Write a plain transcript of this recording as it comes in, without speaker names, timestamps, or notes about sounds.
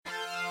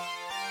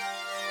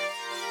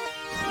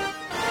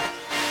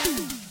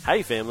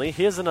Hey family,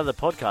 here's another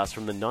podcast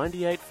from the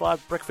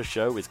 98.5 Breakfast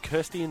Show with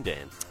Kirsty and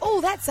Dan. Oh,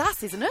 that's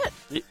us, isn't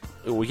it?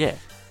 Oh, yeah.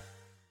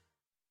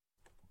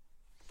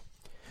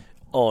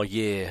 Oh,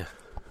 yeah.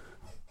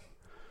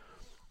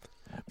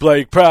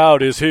 Blake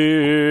Proud is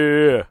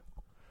here.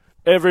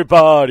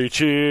 Everybody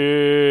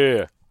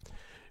cheer.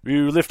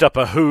 You lift up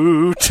a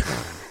hoot.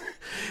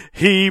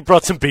 He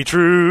brought some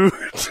beetroot.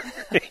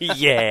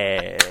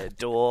 Yeah,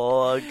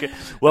 dog.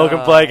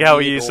 Welcome, Blake. How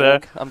are you, dog. sir?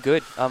 I'm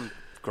good. I'm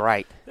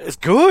great. It's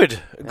good.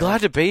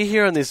 Glad to be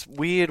here on this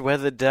weird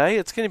weather day.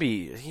 It's going to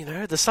be,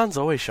 the sun's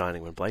always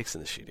shining when Blake's in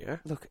the studio.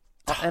 Look,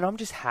 and I'm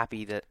just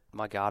happy that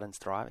my garden's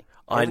thriving.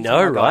 I Every know,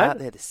 time I go right? out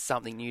there's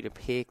something new to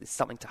pick. There's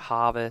something to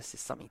harvest.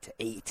 There's something to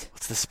eat.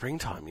 It's the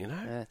springtime,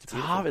 Yeah, it's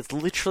It's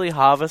literally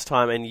harvest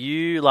time. And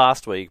you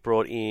last week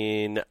brought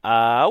in,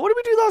 what did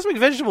we do last week?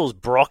 Vegetables,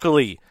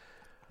 broccoli.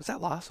 Was that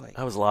last week?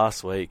 That was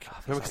last week.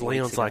 Remember, because like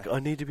Leon's weeks like, ago. I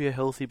need to be a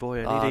healthy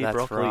boy. I need to eat that's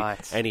broccoli.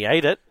 right. And he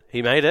ate it.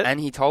 He made it. And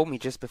he told me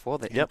just before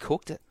that Yep. he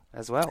cooked it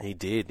as well. He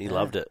did. He Yeah.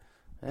 loved it.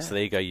 Yeah. So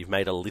there you go. You've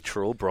made a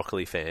literal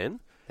broccoli fan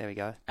There we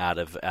go. out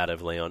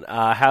of Leon.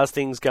 How's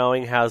things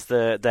going? How's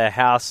the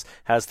house?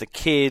 How's the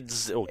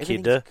kids or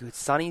Everything's kidder? good.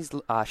 Sunny's,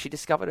 she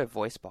discovered a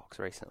voice box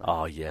recently.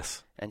 Oh,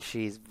 yes. And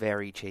she's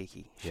very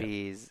cheeky. Yep.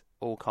 She's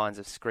all kinds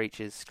of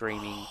screeches,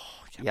 screaming,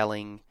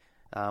 yelling.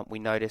 We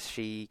notice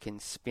she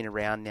can spin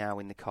around now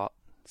in the cot.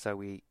 So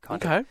we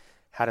kind of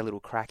had a little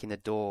crack in the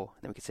door.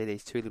 And then we could see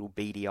these two little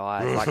beady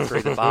eyes like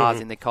through the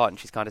bars in the cot. And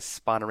she's kind of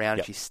spun around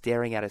and she's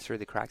staring at us through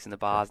the cracks in the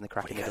bars and the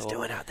crack What are in you the guys door.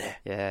 doing out there?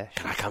 Yeah.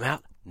 Can I come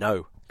out?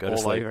 No. Go to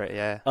all sleep. over it,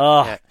 yeah.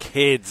 Oh, Yeah.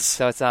 kids.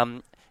 So it's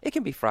it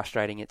can be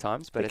frustrating at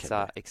times, but it's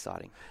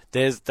exciting.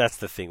 That's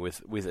the thing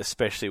with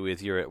especially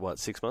with you're at what,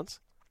 6 months?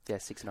 Yeah,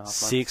 6.5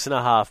 months.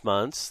 6.5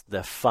 months.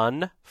 The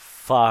fun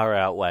far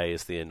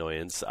outweighs the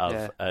annoyance of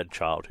Yeah. a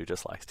child who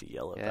just likes to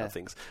yell Yeah. about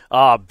things.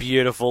 Oh,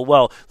 beautiful.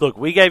 Well, look,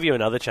 we gave you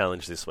another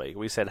challenge this week.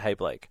 We said, hey,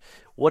 Blake,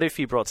 what if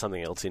you brought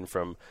something else in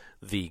from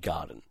the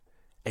garden?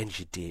 And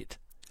you did.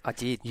 I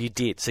did. You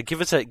did. So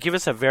give us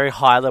a very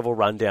high level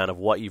rundown of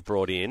what you've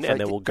brought in, and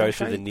then we'll go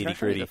through the Can I nitty show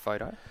you gritty. the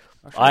photo?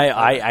 I'll show you the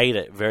I photo. ate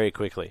it very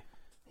quickly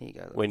Here you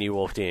go. Look. when you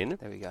walked in.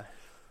 There we go.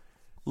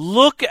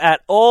 Look at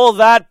all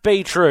that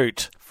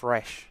beetroot.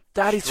 Fresh.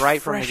 That is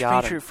Straight from fresh the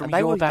garden. beetroot from And they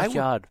your were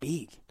backyard.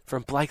 big.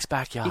 From Blake's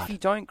backyard. If you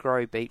don't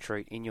grow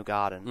beetroot in your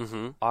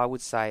garden, I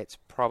would say it's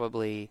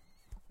probably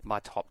my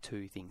top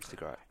 2 things to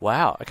grow.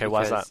 Wow. Okay,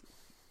 why's that? Because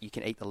you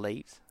can eat the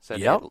leaves. So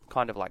Yep. they're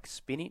kind of like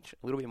spinach,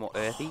 a little bit more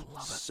earthy,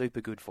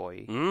 super good for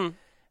you. Mm.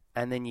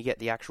 And then you get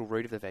the actual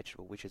root of the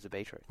vegetable, which is the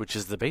beetroot. Which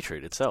is the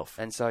beetroot itself.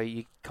 And so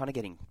you're kind of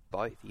getting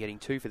both. You're getting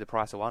 2 for the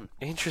price of 1.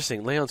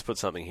 Interesting. Leon's put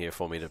something here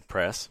for me to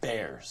press.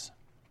 Bears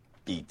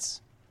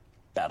beats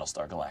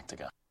Battlestar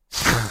Galactica.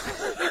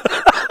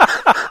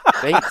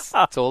 Beets.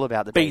 It's all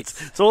about the beets.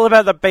 Beets. It's all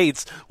about the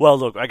beets. Well,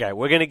 look, okay,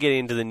 we're going to get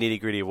into the nitty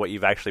gritty of what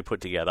you've actually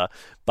put together.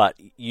 But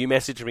you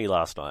messaged me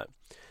last night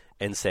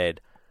and said,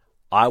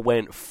 I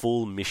went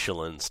full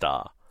Michelin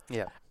star.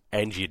 Yeah.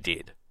 And you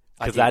did.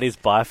 I Because did. that is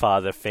by far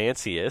the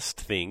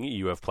fanciest thing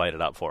you have plated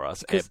up for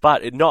us.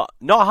 But not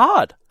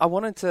hard. I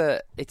wanted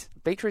to.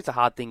 Beetroot's a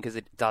hard thing because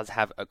it does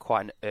have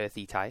quite an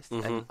earthy taste,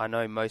 and I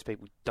know most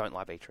people don't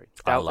like beetroot.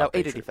 I They'll love eat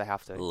it beetroot. if they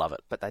have to. Love it.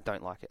 But they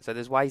don't like it. So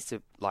there's ways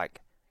to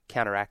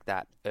counteract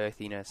that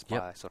earthiness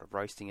by sort of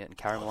roasting it and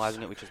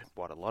caramelizing it, which is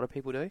what a lot of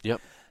people do. Yep.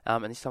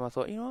 And this time I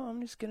thought,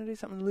 I'm just going to do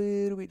something a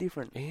little bit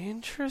different.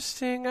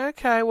 Interesting.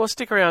 Okay, well,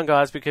 stick around,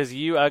 guys, because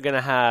you are going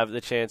to have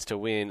the chance to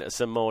win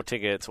some more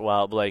tickets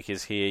while Blake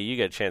is here. You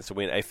get a chance to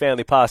win a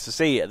family pass to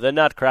see the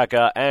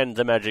Nutcracker and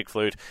the Magic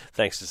Flute,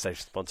 thanks to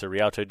station sponsor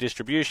Rialto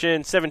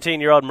Distribution.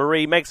 17-year-old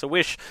Marie makes a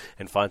wish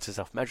and finds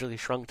herself magically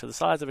shrunk to the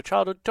size of her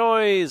childhood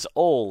toys,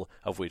 all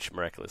of which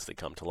miraculously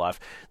come to life.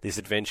 This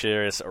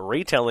adventurous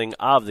retelling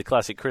of the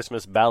classic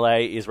Christmas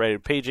ballet is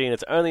rated PG, and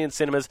it's only in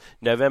cinemas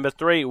November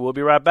 3. We'll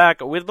be right back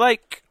with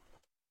Blake.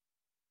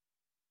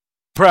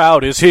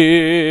 Proud is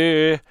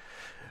here.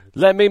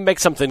 Let me make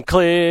something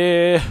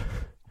clear.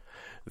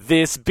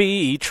 This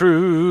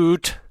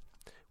beetroot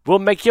will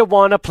make you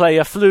want to play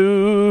a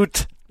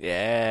flute.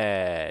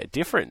 Yeah,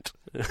 different.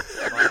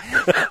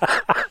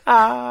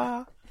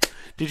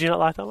 Did you not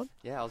like that one?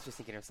 Yeah, I was just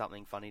thinking of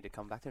something funny to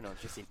come back to, and I was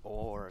just in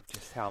awe of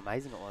just how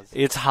amazing it was.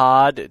 It's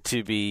hard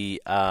to be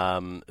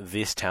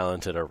this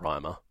talented a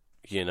rhymer,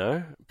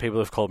 People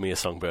have called me a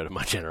songbird of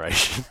my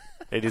generation.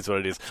 It is what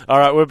it is. All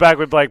right, we're back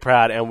with Blake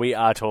Proud, and we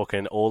are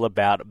talking all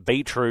about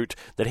beetroot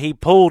that he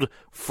pulled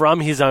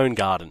from his own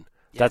garden.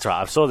 Yeah, That's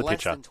right, I saw the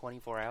picture. Less than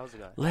 24 hours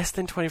ago. Less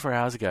than 24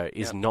 hours ago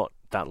is not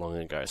that long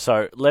ago.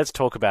 So let's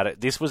talk about it.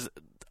 This was,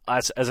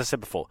 as I said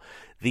before,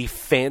 the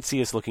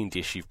fanciest looking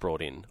dish you've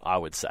brought in, I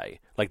would say.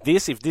 Like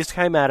this, if this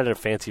came out at a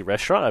fancy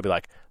restaurant, I'd be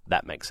like,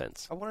 that makes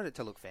sense. I wanted it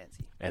to look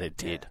fancy. And it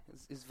did. Yeah,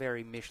 it's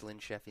very Michelin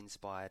chef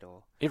inspired.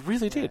 It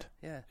really did.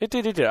 Yeah. It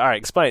did. All right,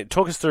 explain.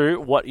 Talk us through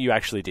what you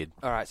actually did.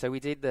 All right, so we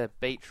did the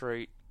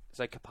beetroot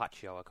So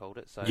carpaccio, I called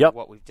it. So Yep.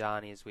 what we've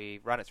done is we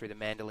run it through the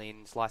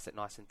mandolin, slice it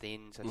nice and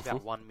thin, so it's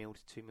about 1 mil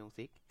to 2 mil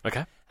thick.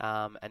 Okay.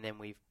 And then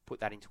we've put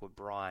that into a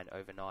brine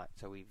overnight.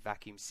 So we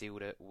vacuum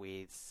sealed it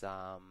with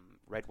some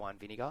red wine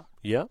vinegar,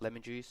 Yeah.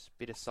 lemon juice,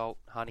 bit of salt,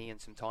 honey,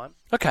 and some thyme.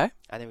 Okay.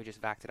 And then we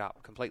just vacked it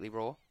up completely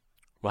raw.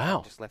 Wow.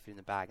 And just left it in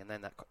the bag, and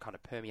then that kind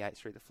of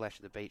permeates through the flesh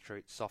of the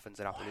beetroot, softens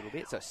it up a little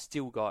bit, so it's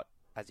still got,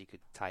 as you could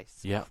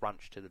taste, some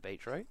crunch to the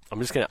beetroot. I'm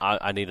just gonna.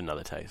 I need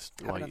another taste.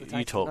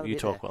 You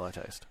talk while I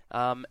taste.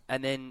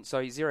 And then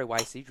so zero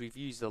wastage. We've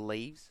used the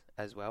leaves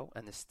as well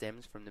and the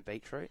stems from the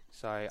beetroot.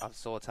 So I've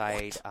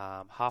sautéed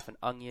half an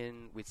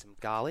onion with some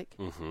garlic,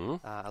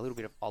 a little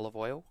bit of olive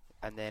oil,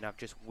 and then I've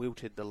just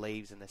wilted the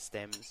leaves and the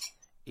stems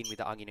in with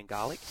the onion and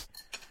garlic,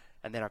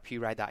 and then I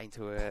pureed that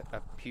into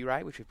a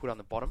puree which we put on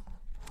the bottom.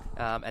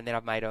 And then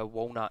I've made a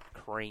walnut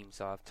cream,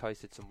 so I've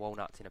toasted some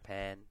walnuts in a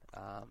pan,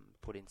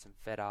 put in some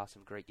feta,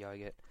 some Greek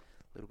yogurt,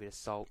 a little bit of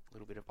salt, a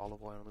little bit of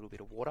olive oil, and a little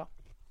bit of water.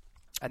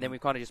 And then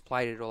we've kind of just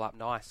plated it all up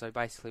nice. So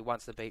basically,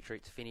 once the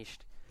beetroot's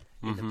finished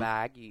in the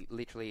bag, you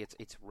literally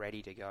it's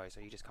ready to go. So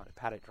you just kind of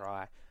pat it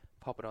dry,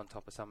 pop it on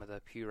top of some of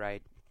the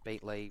pureed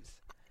beet leaves,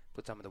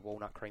 put some of the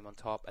walnut cream on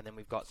top, and then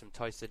we've got some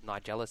toasted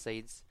nigella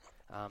seeds,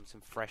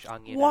 some fresh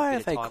onion. Why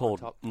and are they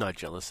called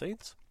nigella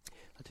seeds?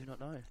 I do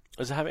not know.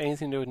 Does it have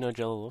anything to do with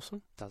Nigella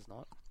Lawson? Does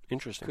not.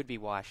 Interesting. Could be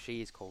why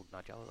she is called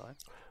Nigella though.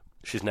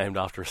 She's named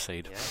after a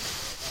seed. Yeah.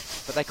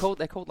 But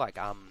they're called like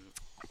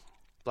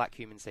black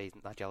cumin seeds,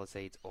 nigella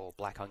seeds, or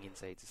black onion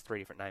seeds. It's 3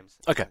 different names.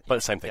 Okay, but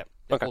the same thing. Yep.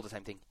 They're Okay. all the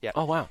same thing. Yeah.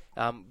 Oh wow.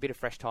 Bit of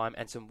fresh thyme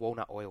and some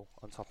walnut oil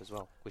on top as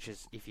well, which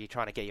is if you're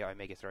trying to get your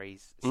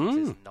omega-3s,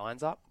 6s and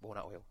 9s up,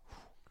 walnut oil.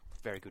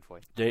 Very good for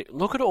you.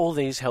 Look at all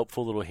these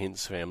helpful little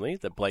hints, family,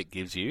 that Blake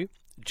gives you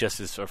just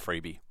as a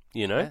freebie.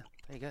 You know? Yeah.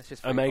 There you go. It's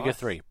just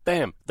omega-3.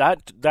 Bam.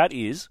 That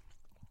is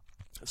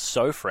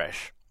so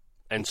fresh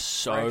and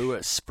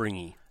so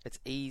springy. It's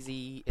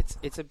easy.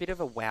 It's a bit of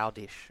a wow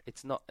dish.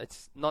 It's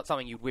not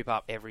something you whip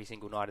up every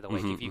single night of the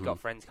week. If you've got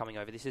friends coming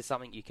over, this is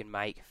something you can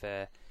make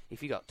for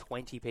if you've got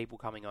 20 people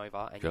coming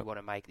over and you want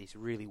to make this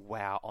really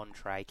wow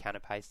entree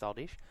canapé style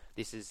dish.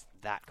 This is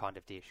that kind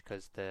of dish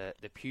because the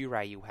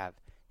puree you'll have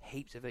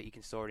heaps of it. You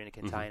can store it in a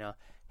container.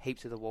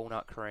 Heaps of the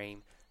walnut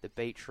cream. The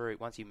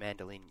beetroot, once you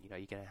mandolin, you're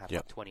going to have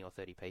like 20 or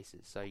 30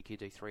 pieces. So you could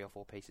do 3 or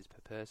 4 pieces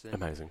per person.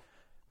 Amazing.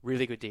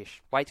 Really good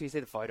dish. Wait till you see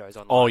the photos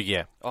online. Oh,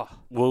 yeah. Oh.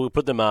 We'll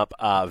put them up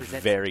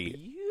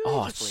Beautifully.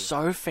 Oh, it's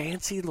so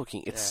fancy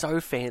looking. It's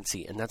so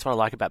fancy, and that's what I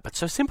like about it. But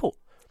so simple.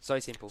 So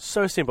simple.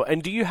 So simple.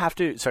 And do you have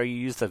to... So you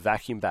use the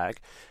vacuum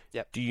bag.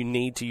 Yep. Do you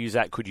need to use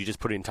that? Could you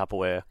just put it in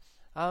Tupperware?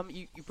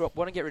 You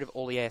want to get rid of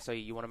all the air, so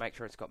you want to make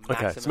sure it's got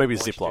maximum so maybe a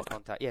moisture Ziploc.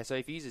 contact. Yeah, so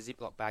if you use a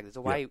Ziploc bag, there's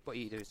a way. What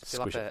you do is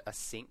fill up a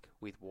sink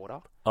with water.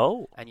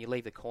 Oh. And you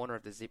leave the corner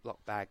of the Ziploc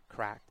bag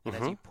cracked. And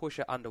as you push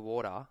it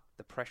underwater,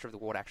 the pressure of the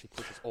water actually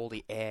pushes all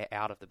the air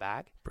out of the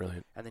bag.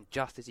 Brilliant. And then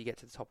just as you get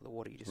to the top of the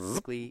water, you just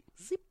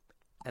zip.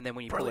 And then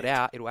when you pull it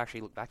out, it'll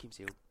actually look vacuum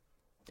sealed.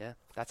 Yeah,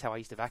 that's how I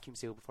used to vacuum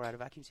seal before I had a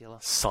vacuum sealer.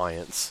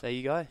 Science. There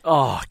you go.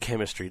 Oh,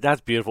 chemistry.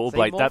 That's beautiful. See,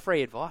 Blake, more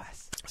free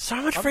advice. So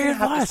much I'm free gonna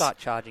advice. have to start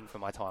charging for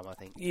my time, I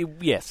think.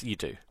 Yes, you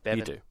do. Bevan,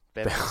 You do.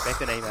 Bevan,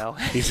 expect an email.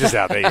 He's just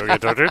out there. You're going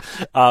to talk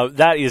to.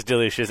 That is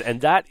delicious,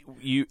 and that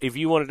if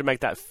you wanted to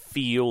make that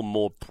feel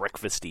more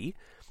breakfasty,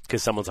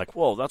 because someone's like,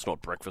 "Well, that's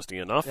not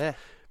breakfasty enough." Yeah.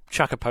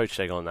 Chuck a poached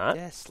egg on that.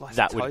 Yeah, slice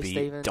that of would toast be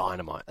even.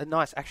 dynamite.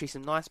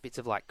 Some nice bits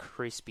of like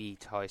crispy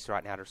toast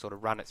right now to sort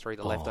of run it through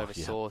the leftover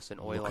sauce and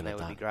oil on there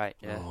would be great.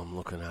 Yeah. Oh, I'm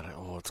looking at it.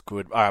 Oh, it's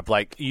good. All right,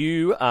 Blake,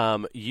 you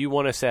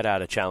want to set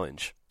out a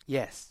challenge.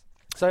 Yes.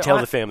 So tell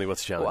the family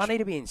what's the challenge. Well, I need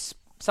to be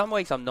some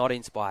weeks I'm not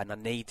inspired and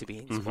I need to be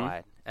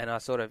inspired. And I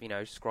sort of,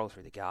 scroll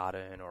through the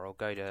garden or I'll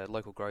go to a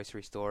local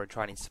grocery store and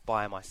try and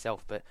inspire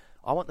myself. But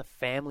I want the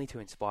family to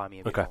inspire me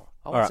a bit more.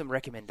 I want some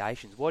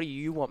recommendations. What do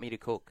you want me to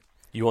cook?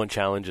 You want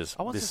challenges.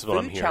 I want this some is what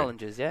food I'm hearing.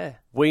 challenges, yeah.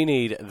 We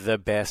need the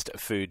best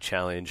food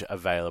challenge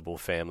available,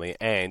 family,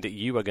 and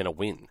you are going to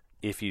win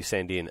if you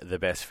send in the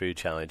best food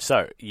challenge.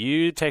 So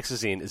you text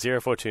us in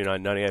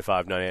 0429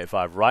 985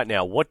 985 right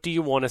now. What do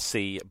you want to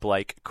see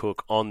Blake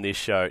cook on this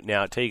show?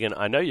 Now, Tegan,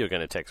 I know you're going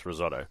to text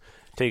risotto.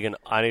 Tegan,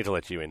 I need to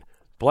let you in.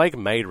 Blake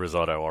made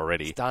risotto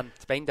already. It's done.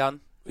 It's been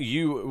done.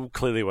 You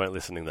clearly weren't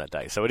listening that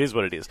day, so it is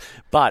what it is.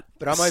 But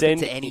I'm open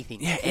to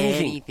anything. Yeah,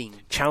 anything.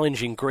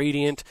 Challenge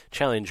ingredient,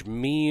 challenge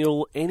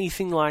meal,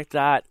 anything like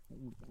that.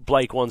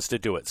 Blake wants to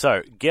do it.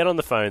 So get on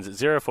the phones at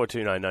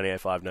 0429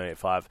 985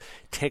 985.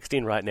 Text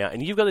in right now,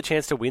 and you've got the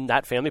chance to win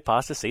that family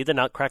pass to see the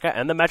Nutcracker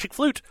and the Magic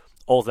Flute.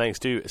 All thanks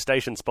to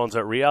station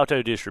sponsor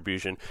Rialto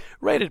Distribution.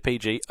 Rated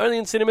PG, only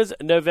in cinemas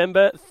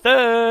November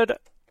 3rd.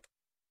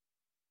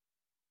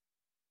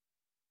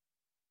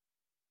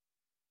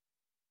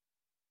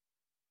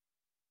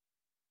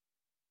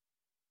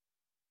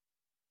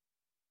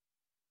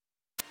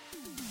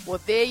 Well,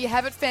 there you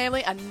have it,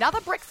 family. Another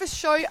Breakfast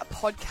Show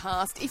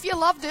podcast. If you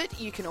loved it,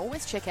 you can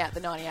always check out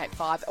the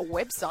 98.5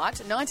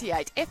 website,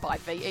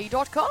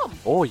 98five.com.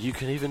 Or you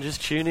can even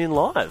just tune in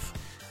live.